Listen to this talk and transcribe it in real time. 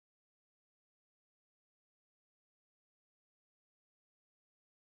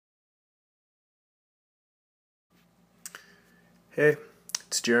Hey,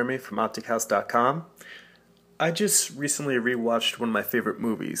 it's Jeremy from OpticHouse.com. I just recently rewatched one of my favorite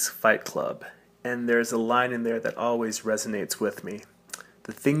movies, Fight Club, and there's a line in there that always resonates with me.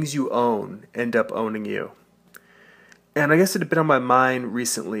 The things you own end up owning you. And I guess it had been on my mind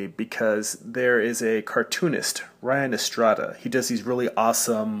recently because there is a cartoonist, Ryan Estrada. He does these really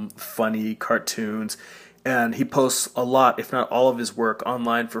awesome, funny cartoons, and he posts a lot, if not all of his work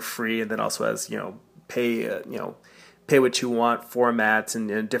online for free, and then also has, pay what you want formats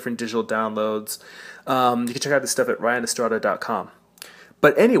and different digital downloads. You can check out this stuff at ryanestrada.com.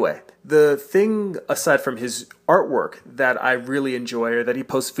 But anyway, the thing aside from his artwork that I really enjoy are that he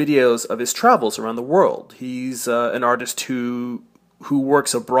posts videos of his travels around the world. He's an artist who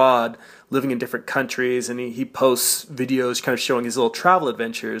works abroad, living in different countries, and he posts videos kind of showing his little travel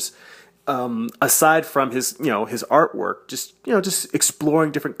adventures. Aside from his his artwork, just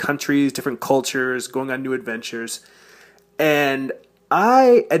exploring different countries, different cultures, going on new adventures. And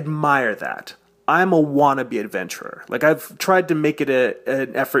I admire that. I'm a wannabe adventurer. Like, I've tried to make it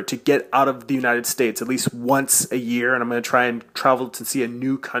an effort to get out of the United States at least once a year, and I'm going to try and travel to see a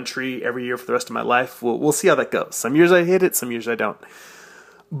new country every year for the rest of my life. We'll see how that goes. Some years I hit it, some years I don't.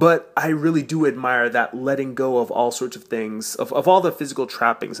 But I really do admire that letting go of all sorts of things, of all the physical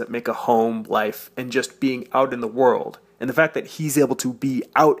trappings that make a home life, and just being out in the world. And the fact that he's able to be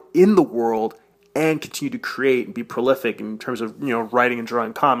out in the world and continue to create and be prolific in terms of writing and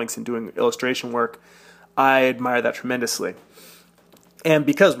drawing comics and doing illustration work, I admire that tremendously. And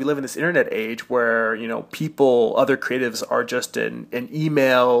because we live in this internet age where people, other creatives are just an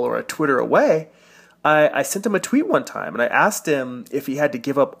email or a Twitter away, I sent him a tweet one time and I asked him if he had to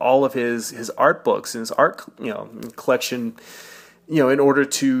give up all of his art books and his art collection in order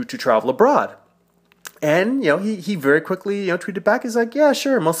to travel abroad. And, he very quickly, tweeted back. He's like, yeah,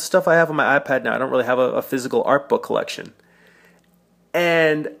 sure. Most of the stuff I have on my iPad now, I don't really have a physical art book collection.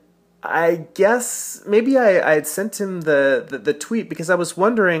 And I guess maybe I had sent him the tweet because I was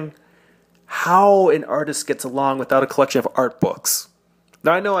wondering how an artist gets along without a collection of art books.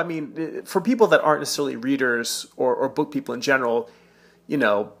 Now, I know, for people that aren't necessarily readers or book people in general, you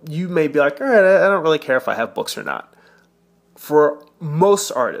may be like, all right, I don't really care if I have books or not. For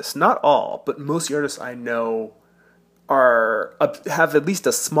most artists, not all, but most artists I know have at least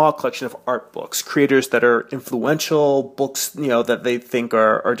a small collection of art books, creators that are influential, books that they think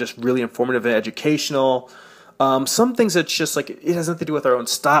are just really informative and educational. Some things that's just like, it has nothing to do with our own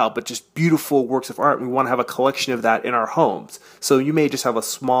style, but just beautiful works of art. We want to have a collection of that in our homes. So you may just have a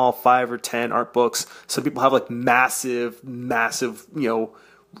small 5 or 10 art books. Some people have like massive,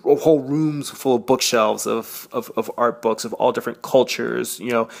 whole rooms full of bookshelves of art books of all different cultures,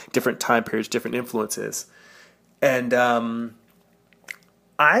 different time periods, different influences. And if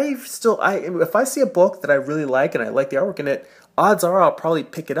I see a book that I really like and I like the artwork in it, odds are I'll probably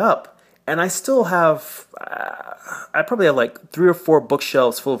pick it up. And I still have, I probably have like 3 or 4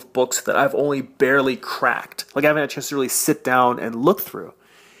 bookshelves full of books that I've only barely cracked. Like, I haven't had a chance to really sit down and look through.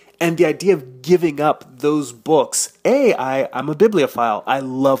 And the idea of giving up those books, I'm a bibliophile. I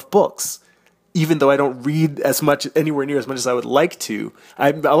love books. Even though I don't read anywhere near as much as I would like to.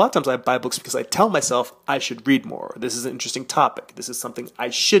 A lot of times I buy books because I tell myself I should read more. This is an interesting topic. This is something I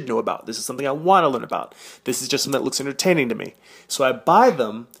should know about. This is something I want to learn about. This is just something that looks entertaining to me. So I buy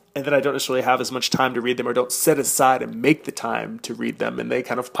them, and then I don't necessarily have as much time to read them or don't set aside and make the time to read them, and they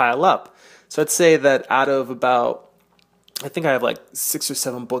kind of pile up. So I'd say that out of about, I think I have like 6 or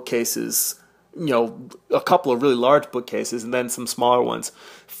 7 bookcases, a couple of really large bookcases and then some smaller ones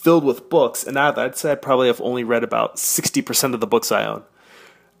filled with books. And out of that, I'd say I probably have only read about 60% of the books I own.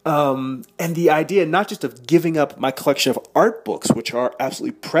 And the idea not just of giving up my collection of art books, which are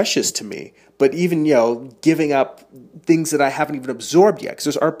absolutely precious to me, but even, giving up things that I haven't even absorbed yet. Because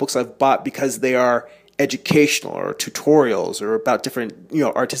there's art books I've bought because they are educational or tutorials or about different,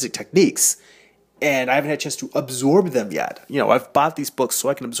 artistic techniques. And I haven't had a chance to absorb them yet. I've bought these books so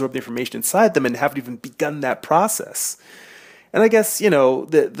I can absorb the information inside them and haven't even begun that process. And I guess,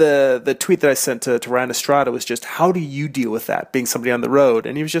 the tweet that I sent to Ryan Estrada was just, how do you deal with that, being somebody on the road?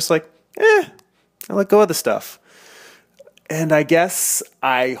 And he was just like, I let go of the stuff. And I guess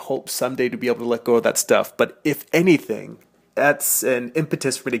I hope someday to be able to let go of that stuff. But if anything, that's an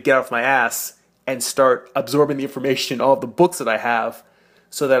impetus for me to get off my ass and start absorbing the information in all of the books that I have,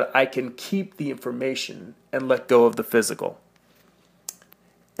 so that I can keep the information and let go of the physical.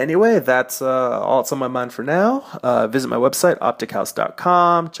 Anyway, that's all that's on my mind for now. Visit my website,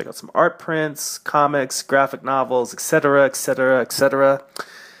 optichouse.com. Check out some art prints, comics, graphic novels, etc., etc., etc.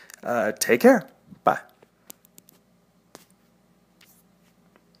 Take care.